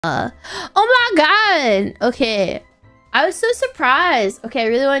Oh my god! Okay. I was so surprised. Okay, I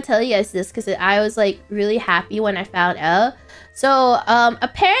really want to tell you guys this because I was like really happy when I found out. So,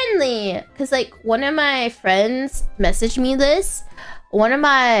 apparently, because like one of my friends messaged me this. One of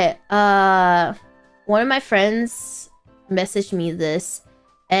my friends messaged me this,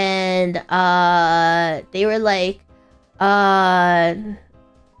 and they were like, oh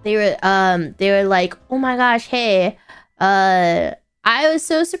my gosh, hey, I was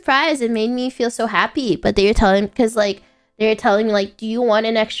so surprised. It made me feel so happy. But they were telling, because like they were telling me like, do you want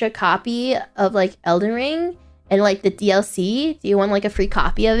an extra copy of like Elden Ring and like the DLC? Do you want like a free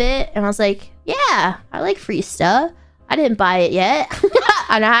copy of it? And I was like, yeah, I like free stuff. I didn't buy it yet,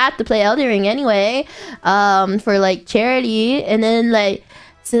 and I have to play Elden Ring anyway, for like charity. And then like,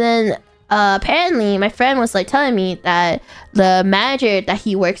 so then apparently my friend was like telling me that the manager that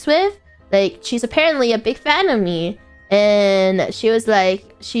he works with, like she's apparently a big fan of me. And she was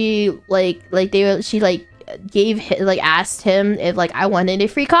like, she asked him if like I wanted a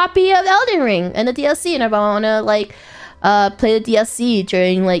free copy of Elden Ring and the DLC, and if I want to like play the DLC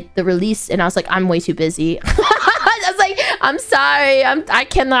during like the release. And I was like, I'm way too busy. I was like, I'm sorry, I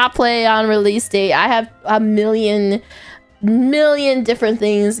cannot play on release date. I have a million different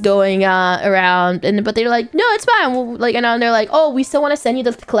things going around. And but they're like, no, it's fine. Well, like, and they're like, oh, we still want to send you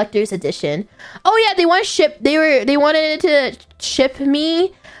the collector's edition. Oh yeah, they wanted to ship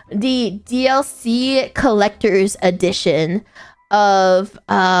me the DLC collector's edition of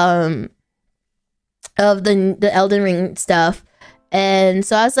the Elden Ring stuff. And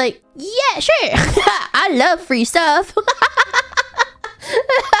so I was like, yeah, sure. I love free stuff.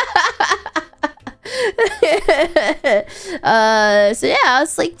 So yeah, I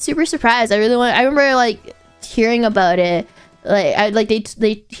was like super surprised. I remember like hearing about it. Like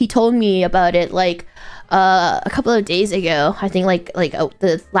he told me about it like a couple of days ago. I think like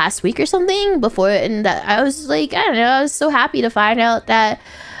the last week or something before, and that I was like, I don't know, I was so happy to find out that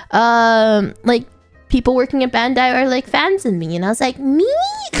like people working at Bandai are like fans of me. And I was like, me?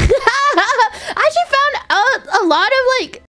 I actually found out a lot of like